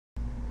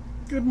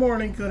Good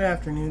morning, good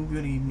afternoon,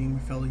 good evening,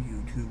 fellow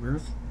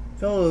YouTubers,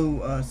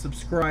 fellow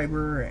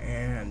subscriber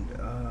and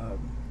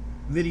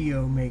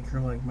video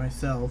maker like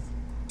myself.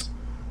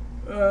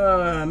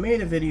 I made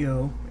a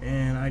video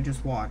and I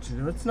just watched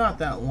it. It's not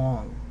that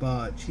long,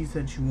 but she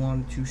said she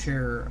wanted to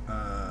share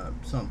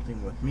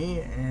something with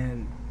me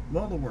and,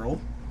 well, the world.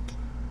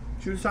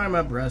 She was talking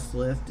about breast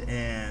lift,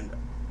 and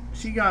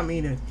she got me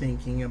to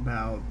thinking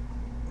about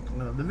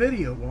the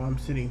video while I'm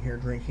sitting here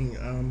drinking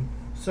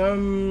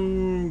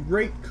some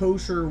great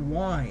kosher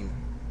wine.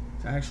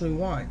 It's actually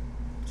wine.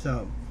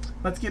 So,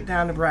 let's get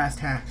down to brass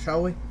tacks,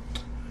 shall we?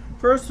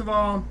 First of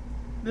all,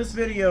 this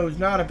video is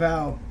not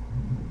about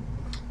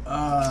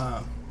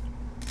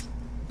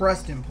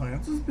breast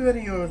implants. This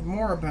video is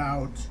more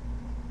about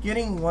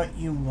getting what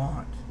you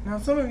want. Now,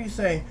 some of you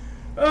say,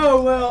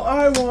 oh, well,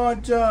 I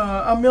want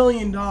 $1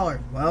 million.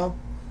 Well,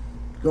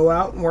 go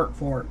out and work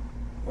for it.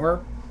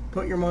 Or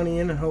put your money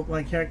in and hope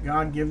like heck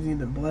God gives you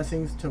the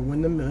blessings to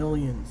win the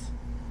millions.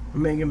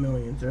 Mega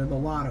Millions, or the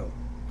lotto.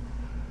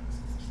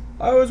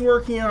 I was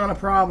working on a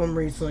problem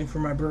recently for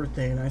my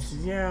birthday, and I said,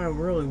 yeah, I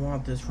really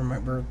want this for my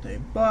birthday.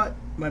 But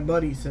my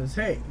buddy says,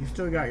 hey, you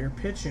still got your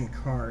pitch-in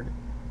card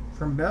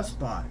from Best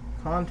Buy.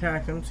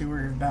 Contact them, see where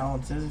your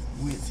balance is,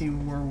 see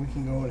where we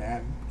can go and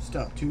add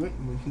stuff to it,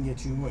 and we can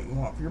get you what you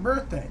want for your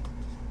birthday.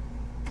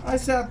 I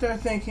sat there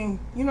thinking,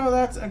 you know,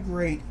 that's a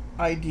great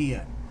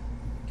idea.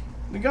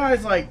 The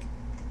guy's like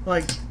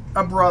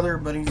a brother,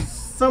 but he's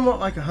somewhat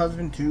like a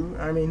husband too.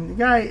 I mean, the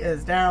guy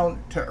is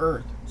down to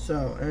earth.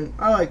 So, and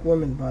I like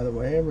women, by the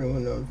way.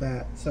 Everyone knows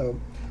that. So,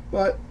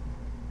 but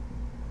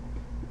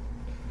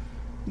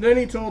then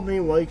he told me,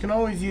 well, you can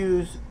always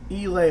use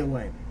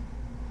eLayaway.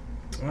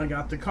 I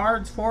got the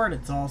cards for it.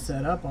 It's all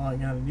set up. All I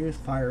got to do is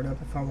fire it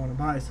up if I want to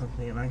buy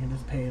something, and I can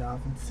just pay it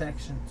off in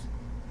sections.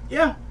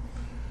 Yeah.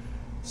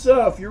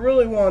 So, if you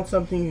really want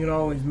something, you can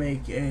always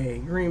make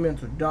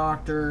agreements with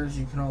doctors.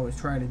 You can always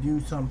try to do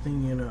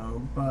something, you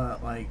know,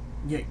 but like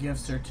get gift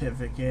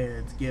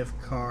certificates,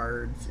 gift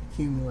cards,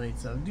 accumulate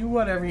stuff. Do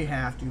whatever you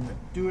have to, but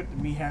do it to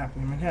be happy.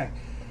 I mean, heck,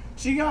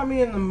 she got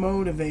me in the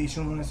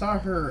motivation when I saw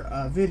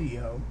her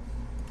video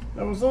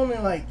that was only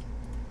like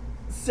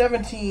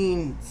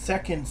 17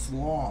 seconds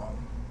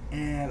long.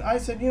 And I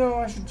said, you know,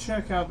 I should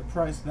check out the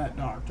price of that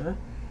doctor.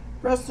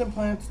 Breast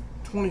implants,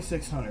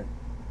 $2,600.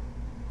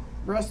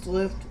 Breast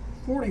lift,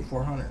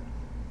 $4,400.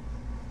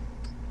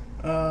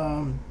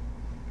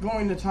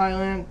 Going to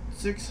Thailand,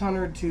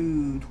 $600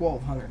 to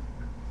 $1,200.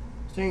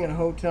 Staying in a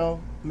hotel,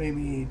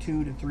 maybe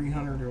 $200 to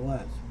 $300 or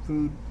less.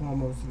 Food, well,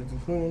 most of it's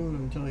included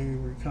until you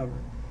recover.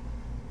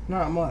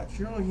 Not much.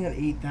 You're looking at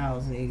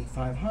 $8,000,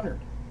 $8,500.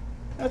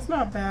 That's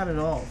not bad at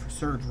all for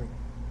surgery.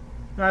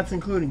 That's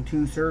including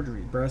 2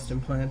 surgeries, breast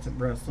implants and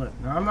breast lift.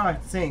 Now, I'm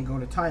not saying go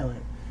to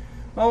Thailand.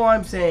 All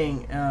I'm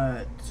saying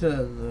I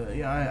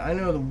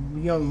know the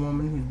young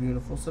woman who's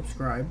beautiful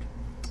subscribed.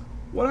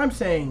 What I'm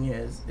saying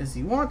is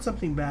you want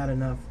something bad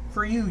enough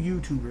for you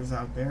YouTubers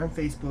out there and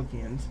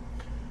Facebookians,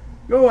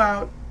 go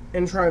out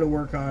and try to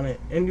work on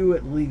it and do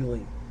it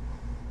legally.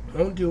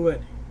 Don't do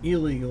it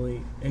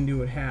illegally and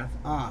do it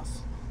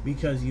half-ass,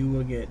 because you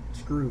will get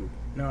screwed.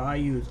 Now, I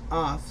use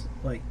ass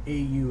like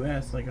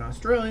A-U-S like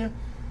Australia,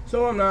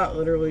 so I'm not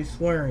literally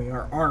swearing,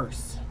 or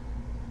arse.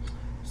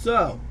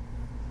 So,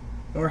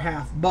 or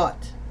half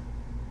butt.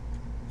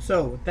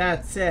 So, with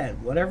that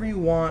said, whatever you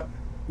want,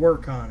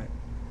 work on it.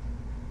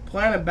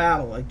 Plan a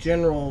battle like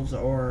generals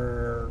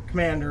or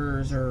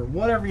commanders or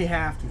whatever you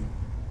have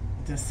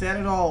to set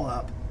it all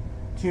up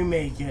to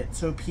make it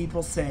so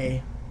people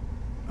say,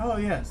 oh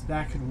yes,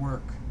 that could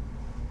work.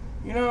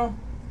 You know,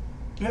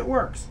 it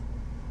works.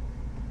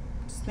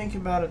 Just think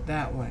about it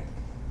that way.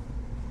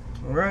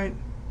 Alright?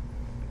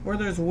 Where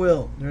there's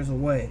will, there's a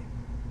way.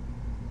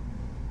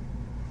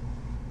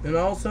 And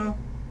also,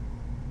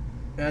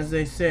 as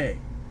they say,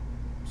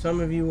 some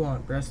of you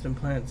want breast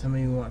implants, some of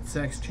you want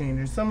sex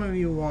changers, some of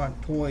you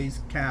want toys,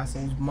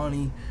 castles,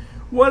 money,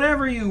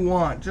 whatever you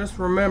want. Just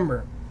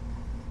remember,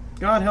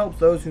 God helps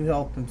those who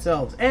help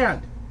themselves.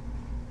 And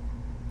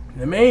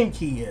the main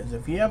key is,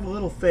 if you have a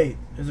little faith,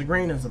 as a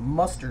grain as a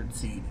mustard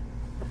seed,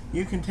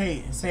 you can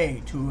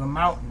say to a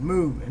mountain,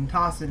 move, and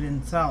toss it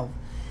itself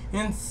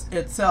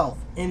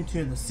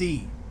into the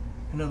sea,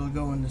 and it'll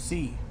go in the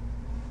sea.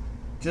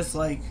 Just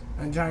like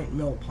a giant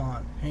mill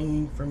pond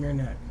hanging from your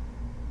neck.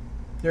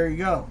 There you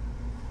go.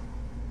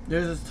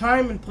 There's a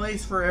time and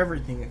place for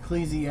everything.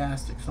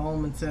 Ecclesiastes.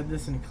 Solomon said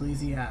this in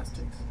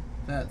Ecclesiastes.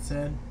 That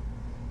said,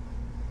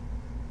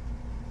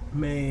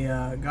 may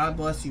God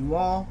bless you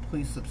all.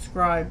 Please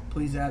subscribe.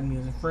 Please add me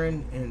as a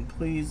friend. And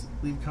please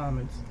leave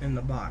comments in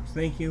the box.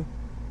 Thank you,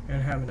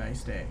 and have a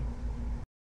nice day.